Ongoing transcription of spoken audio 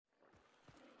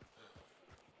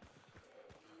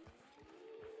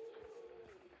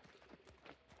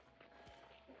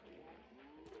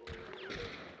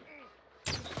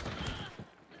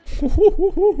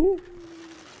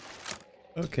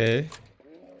Okay.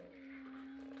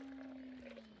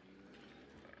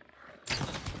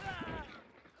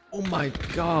 Oh my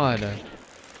god.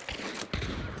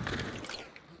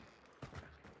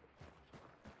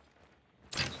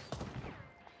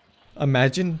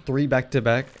 Imagine 3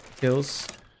 back-to-back kills.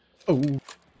 Oh.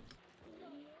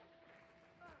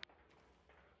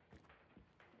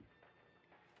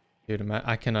 Dude,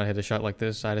 I cannot hit a shot like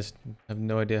this. I just have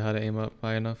no idea how to aim up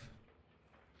high enough.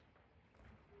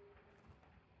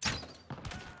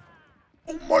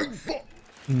 Oh my god!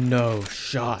 No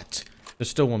shot. There's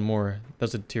still one more.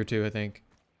 That's a tier 2, I think.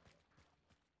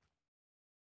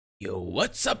 Yo,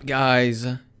 what's up, guys?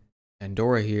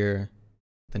 Pandora here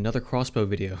with another crossbow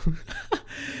video.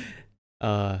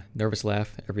 Nervous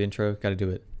laugh every intro. Gotta do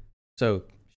it. So,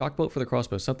 shock bolt for the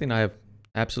crossbow. Something I have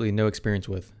absolutely no experience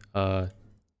with. The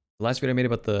last video I made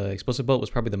about the explosive bolt was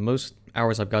probably the most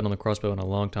hours I've gotten on the crossbow in a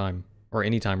long time. Or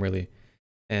any time, really.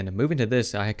 And moving to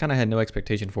this, I kind of had no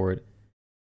expectation for it.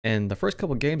 And the first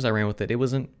couple games I ran with it, it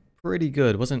wasn't pretty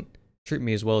good. It wasn't treating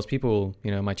me as well as people,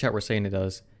 you know, in my chat were saying it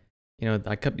does. You know,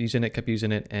 I kept using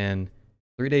it, and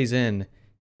 3 days in,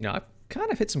 you know, I've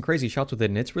kind of hit some crazy shots with it,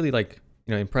 and it's really, like,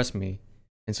 you know, impressed me.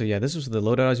 And so, yeah, this was the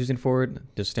loadout I was using for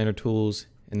it. Just standard tools,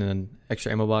 and then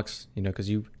extra ammo box, you know,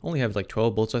 because you only have, like,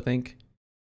 12 bolts, I think.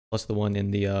 Plus the one in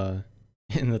the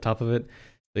top of it.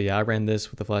 So, yeah, I ran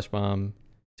this with the flash bomb,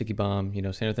 sticky bomb, you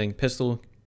know, standard thing. Pistol,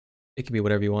 it can be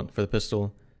whatever you want for the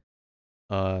pistol.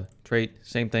 Trait,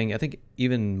 same thing. I think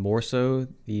even more so,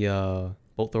 the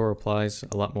bolt thrower applies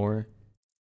a lot more,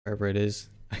 wherever it is.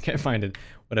 I can't find it,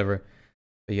 whatever.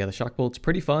 But yeah, the shock bolt's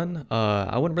pretty fun.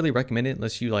 I wouldn't really recommend it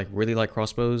unless you like really like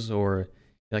crossbows or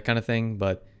that kind of thing.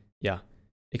 But yeah,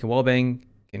 it can wallbang,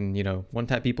 can, you know,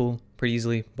 one-tap people pretty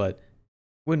easily, but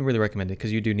wouldn't really recommend it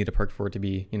because you do need a perk for it to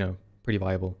be, you know, pretty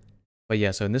viable. But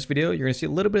yeah, so in this video, you're gonna see a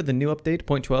little bit of the new update,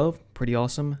 0.12, pretty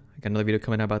awesome. I got another video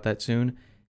coming out about that soon.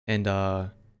 And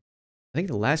I think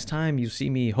the last time you see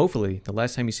me, hopefully, the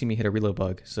last time you see me hit a reload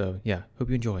bug. So yeah, hope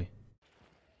you enjoy.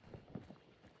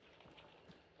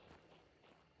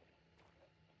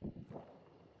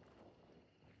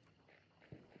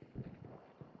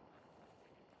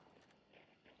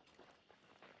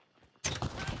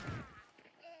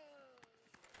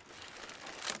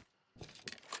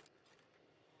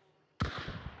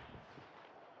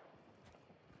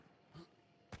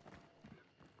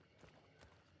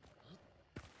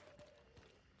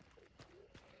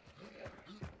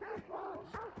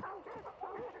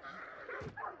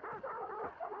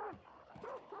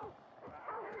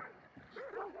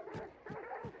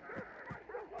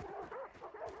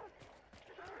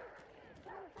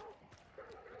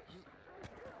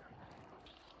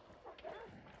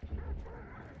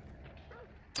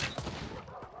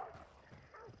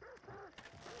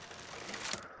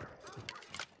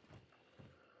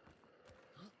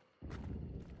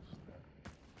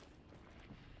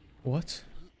 What?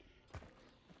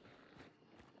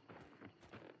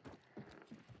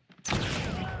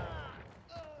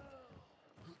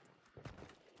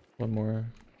 One more.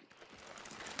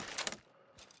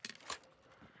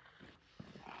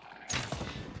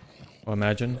 Oh,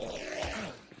 imagine.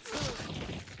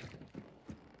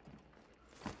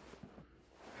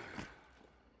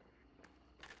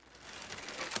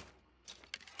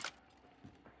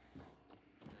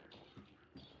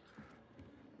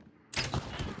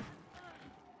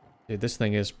 Dude, this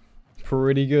thing is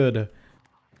pretty good.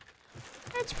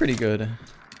 It's pretty good.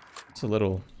 It's a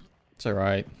little... It's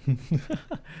alright.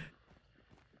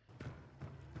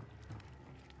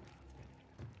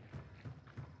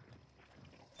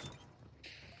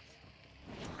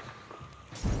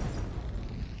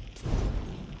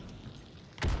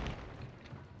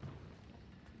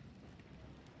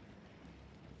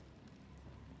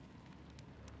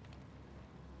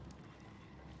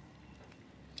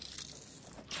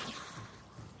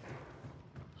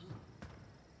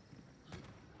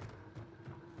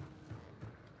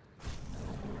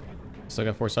 Still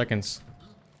got 4 seconds.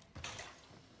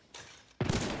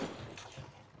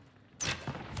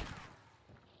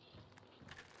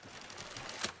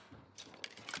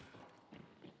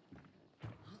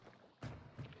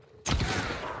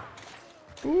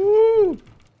 Woo!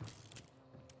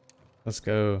 Let's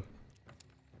go.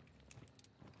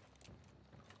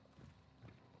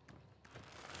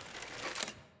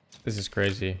 This is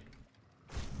crazy.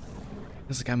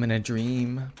 It's like I'm in a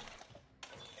dream.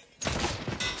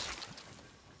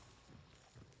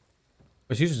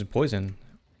 It's using poison.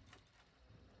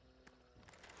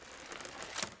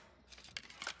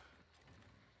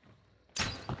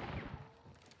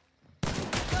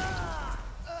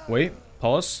 Wait,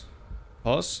 pause.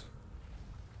 Pause.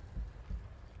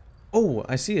 Oh,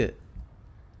 I see it.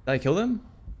 Did I kill them?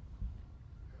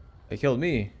 They killed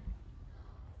me.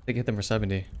 They hit them for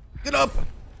 70. Get up!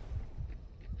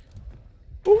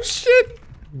 Oh shit!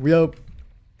 We up.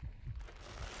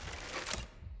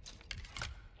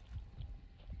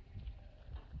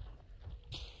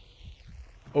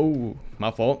 Oh,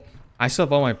 my fault. I still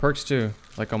have all my perks too.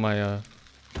 Like on my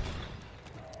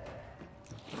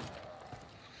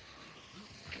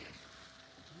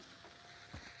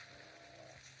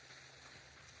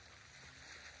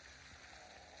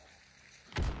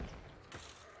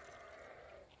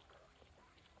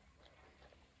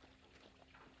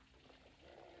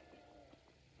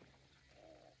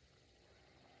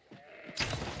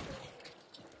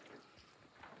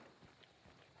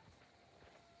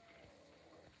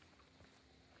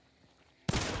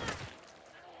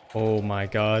Oh my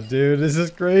god, dude, this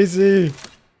is crazy.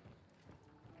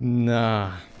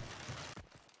 Nah.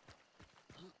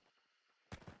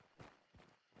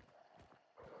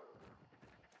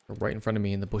 They're right in front of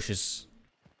me in the bushes.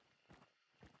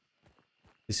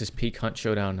 This is peak hunt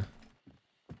showdown.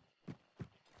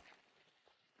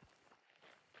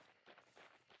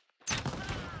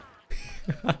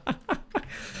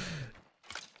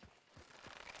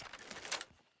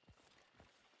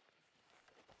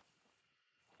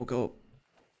 We'll go.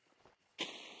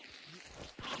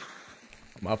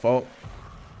 My fault.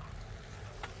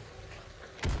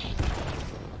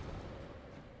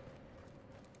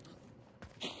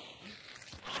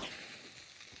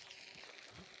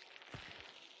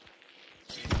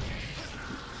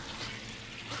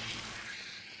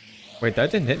 Wait, that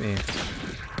didn't hit me.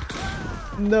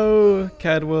 No,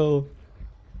 Cadwell.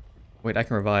 Wait, I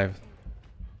can revive.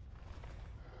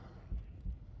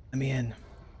 Let me in.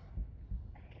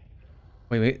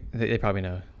 Wait, they probably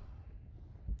know.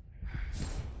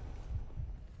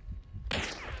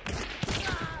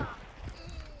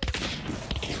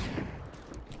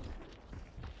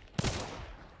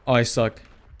 Oh, I suck.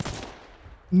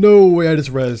 No way, I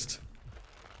just rezzed.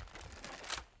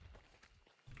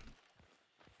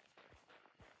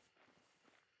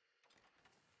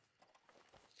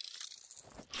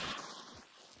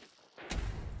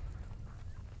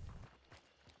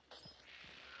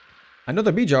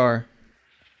 Another bee jar.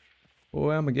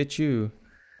 Boy, I'm gonna get you.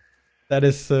 That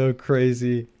is so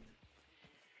crazy.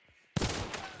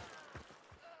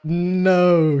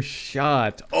 No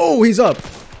shot. Oh, he's up.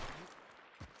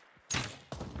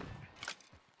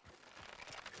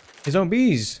 His own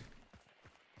bees.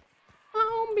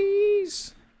 Own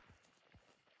bees.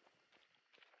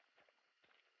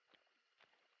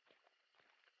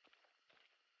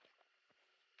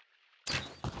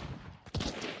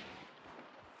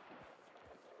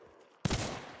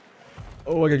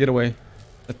 Oh, I gotta get away.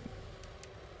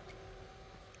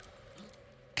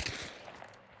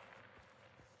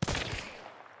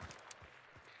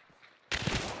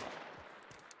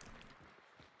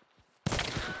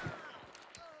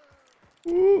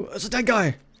 Ooh, it's a dead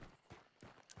guy.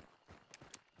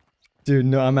 Dude,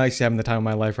 no, I'm actually having the time of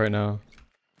my life right now.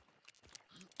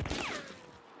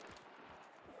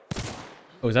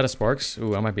 Oh, is that a Sparks?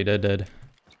 Ooh, I might be dead.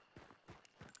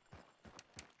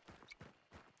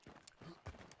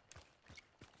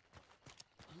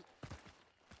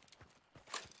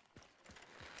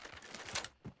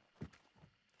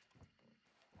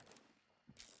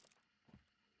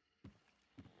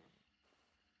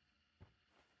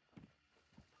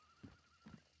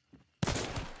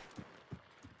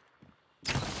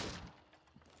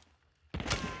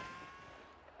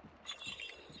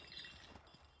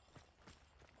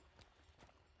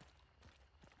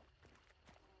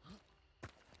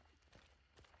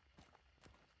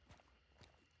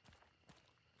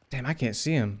 Damn, I can't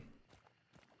see him.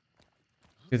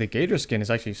 Dude, the gator skin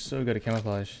is actually so good at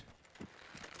camouflage.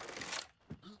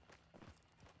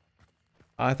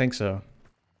 I think so.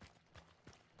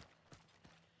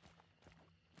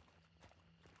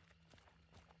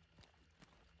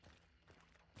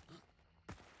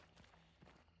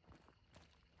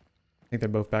 I think they're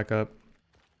both back up.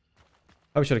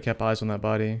 Probably should have kept eyes on that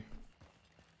body.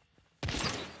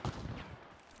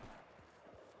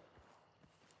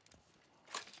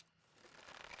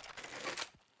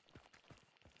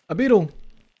 A beetle!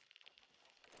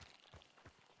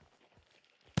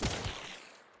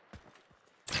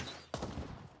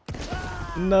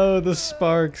 No, the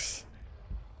sparks.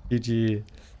 GG.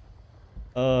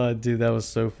 Oh, dude, that was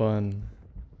so fun.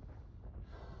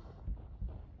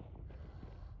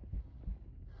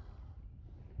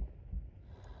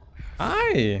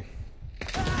 Hi!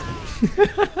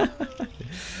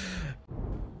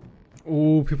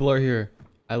 Ooh, people are here.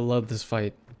 I love this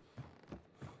fight.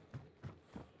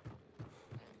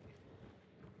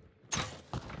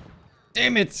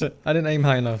 Damn it! I didn't aim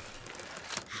high enough.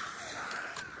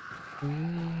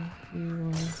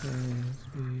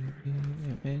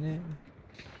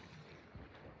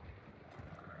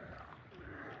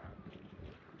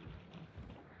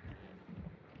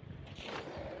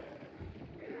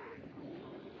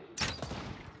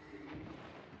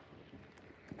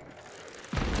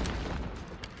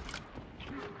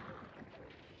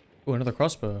 Oh, another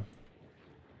crossbow.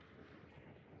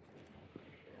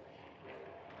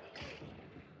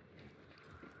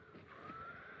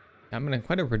 I'm in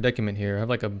quite a predicament here. I have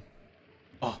like a...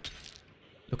 Oh,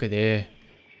 look at there.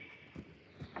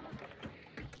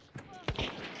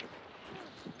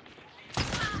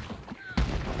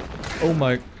 Oh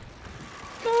my...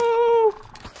 No!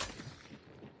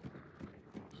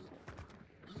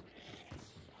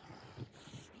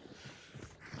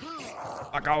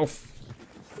 Fuck off!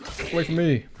 Away from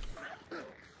me!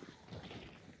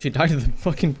 She died of the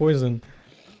fucking poison.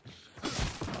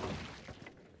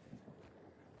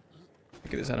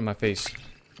 Get this out of my face.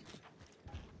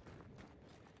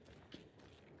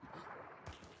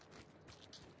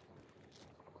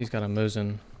 He's got a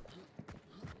Mosin.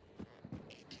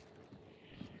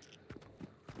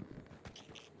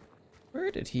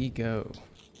 Where did he go?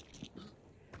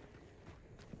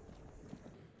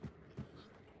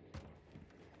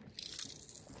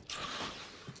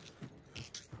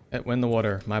 It went in the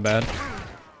water. My bad.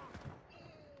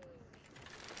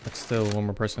 That's still one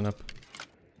more person up.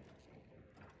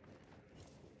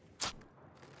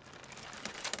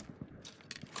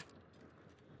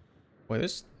 Wait,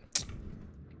 this...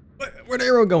 Where'd the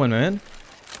arrow going, man?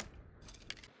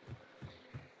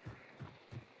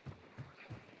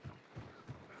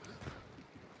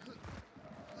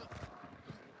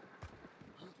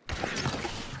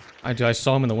 I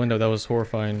saw him in the window. That was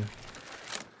horrifying.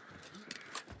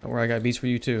 Don't worry, I got beats for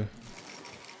you too.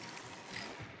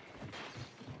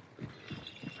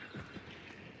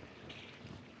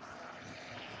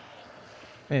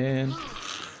 Man.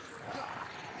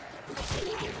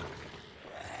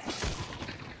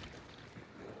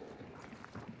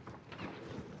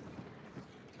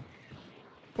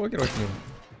 Boy, get away from me.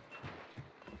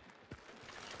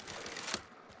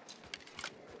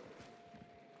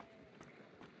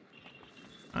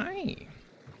 Aye.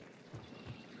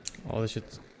 All this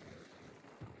shit's...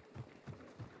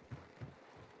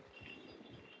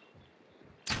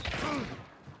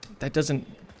 That doesn't...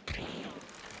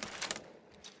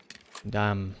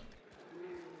 Damn.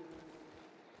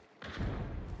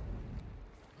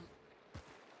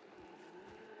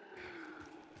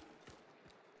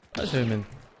 That's him.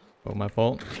 Oh, my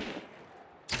fault.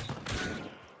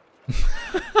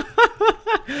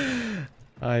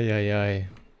 Ay, ay, ay.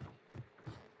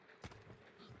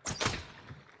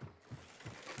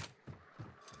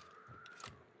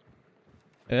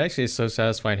 It actually is so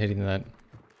satisfying hitting that.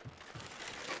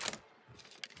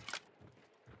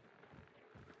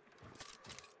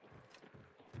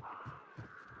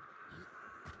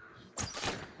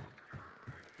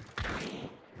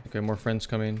 Okay, more friends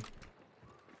coming.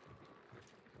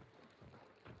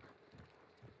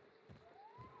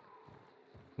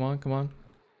 Come on, come on.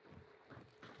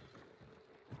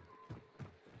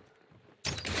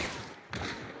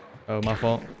 Oh, my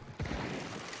fault.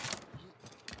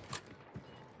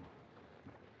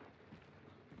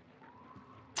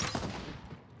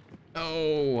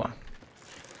 Oh.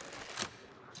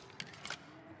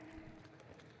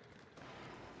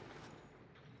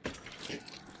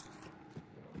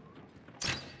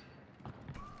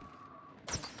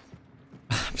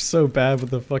 I'm so bad with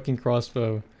the fucking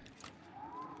crossbow.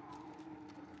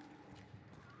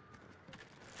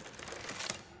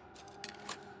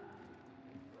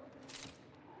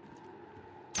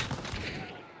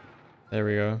 There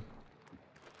we go.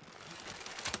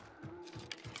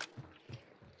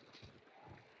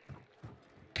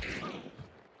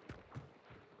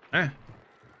 Ah.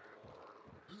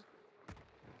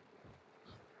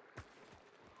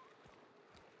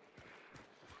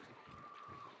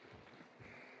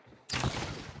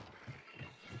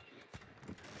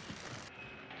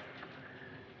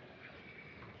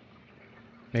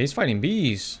 Man, he's fighting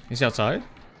bees. He's outside.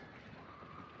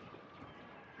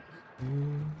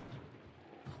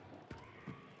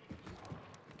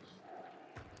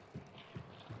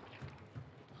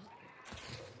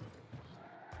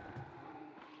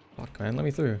 Fuck, man, let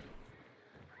me through.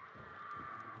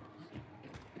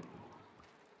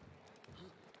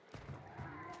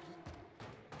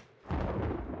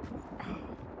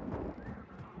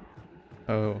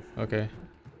 Oh, okay.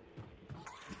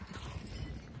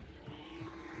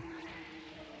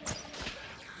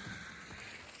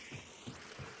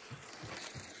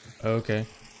 Okay.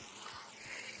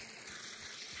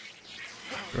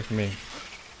 Work for me.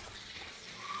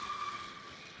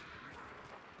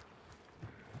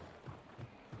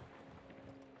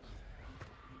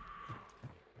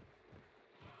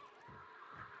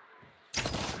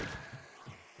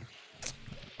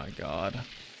 My God.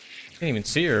 Can't even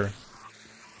see her.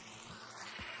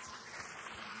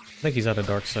 I think he's out of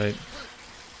dark sight.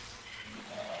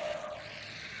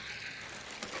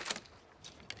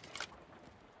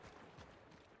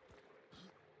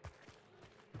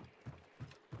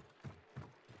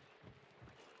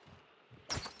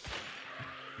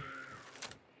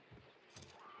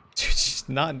 Dude, she's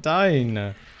not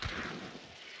dying.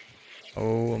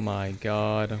 Oh my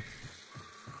God.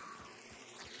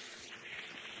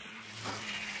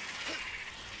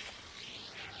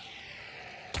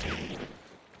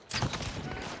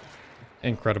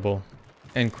 Incredible.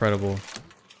 Incredible.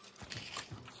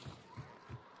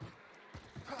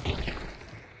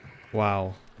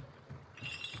 Wow.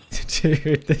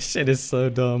 Dude, this shit is so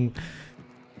dumb.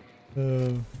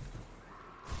 Oh,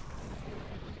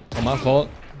 my fault.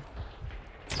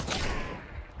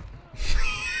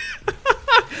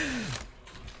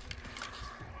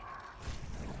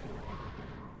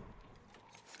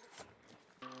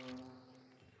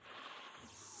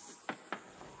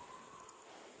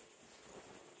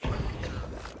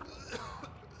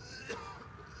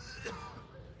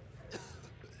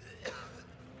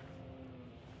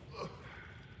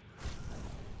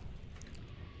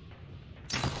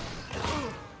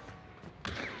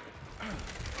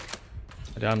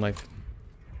 I'm like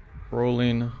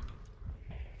rolling.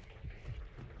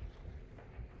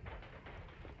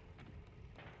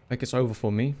 Like it's over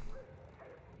for me.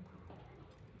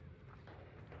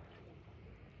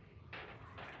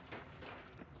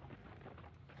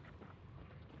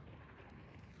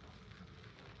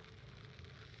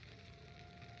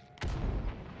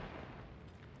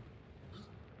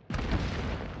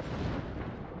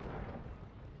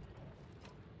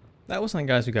 That wasn't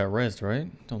guys who got rezzed, right?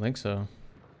 Don't think so.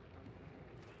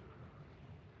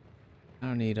 I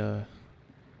don't need a...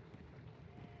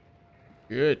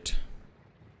 Good.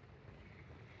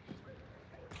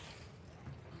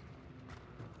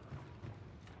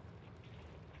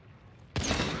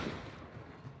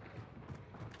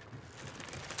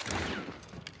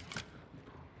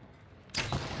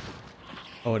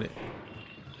 Oh, it...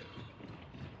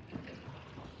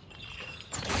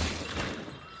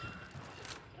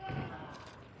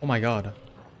 Oh my God.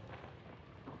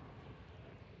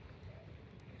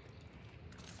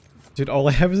 Dude, all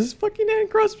I have is this fucking hand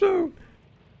crossbow.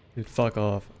 Dude, fuck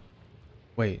off.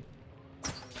 Wait.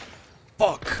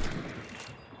 Fuck.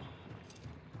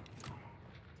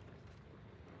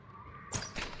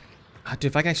 Ah,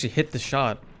 dude, if I can actually hit the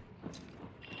shot.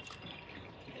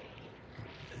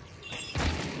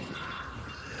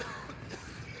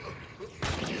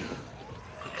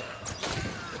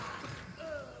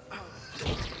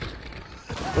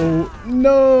 Oh,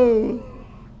 no.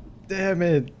 Damn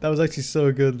it. That was actually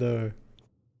so good, though.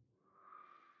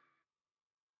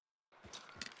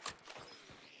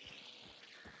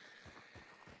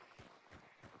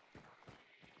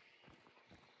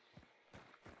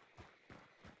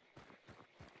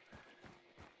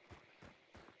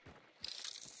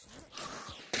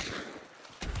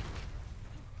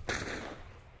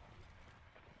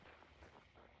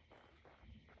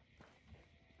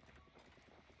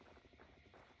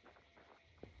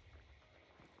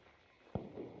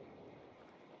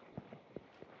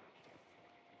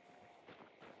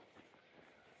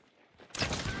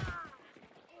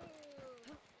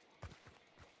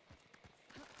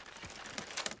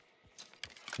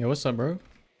 Yo, what's up, bro?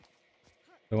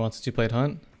 Who wants to play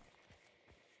Hunt?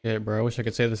 Yeah, bro, I wish I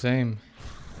could say the same.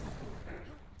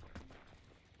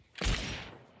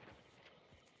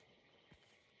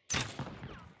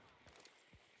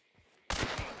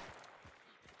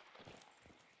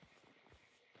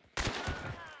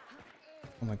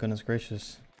 Oh my goodness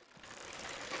gracious.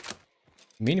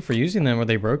 Meaning for using them, were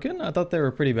they broken? I thought they were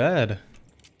pretty bad. They're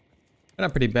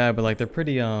not pretty bad, but like they're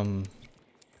pretty kind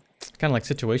of like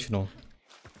situational.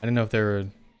 I didn't know if they were...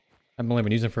 I've only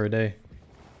been using them for a day.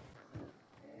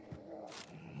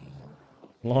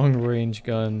 Long range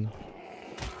gun.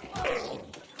 I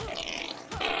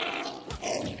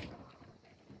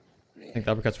think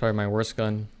the uppercut's probably my worst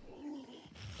gun.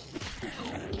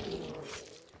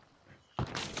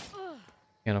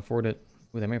 Can't afford it.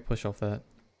 Ooh, they may push off that.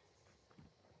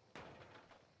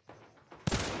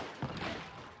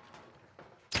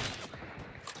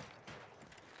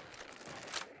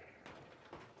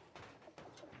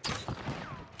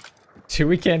 Dude,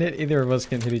 we can't hit. Either of us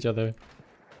can hit each other.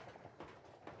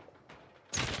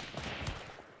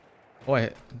 Oh,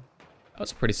 That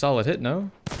was a pretty solid hit,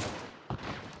 no?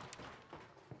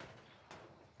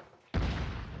 How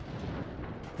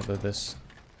about this?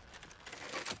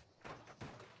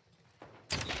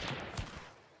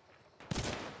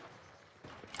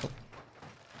 Oh.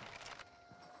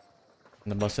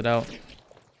 And then bust it out.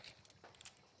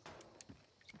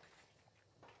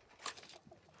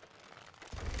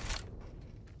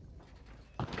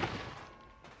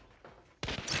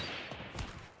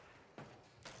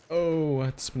 Oh, I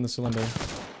have to spin the cylinder.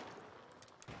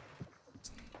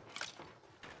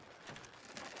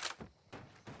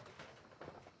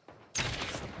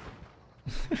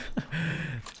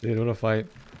 Dude, what a fight.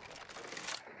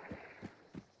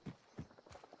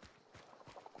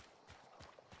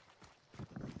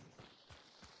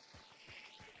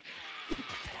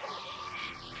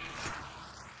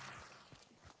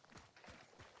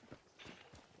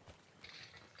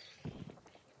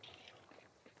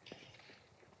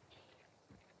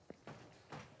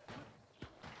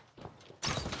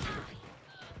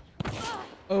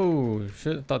 Oh,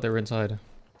 shit, I thought they were inside.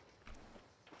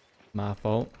 My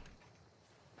fault.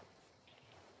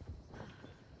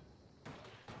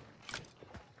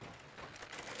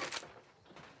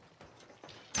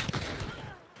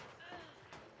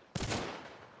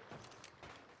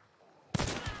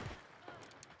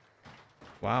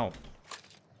 Wow.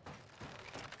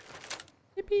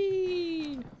 Yippee!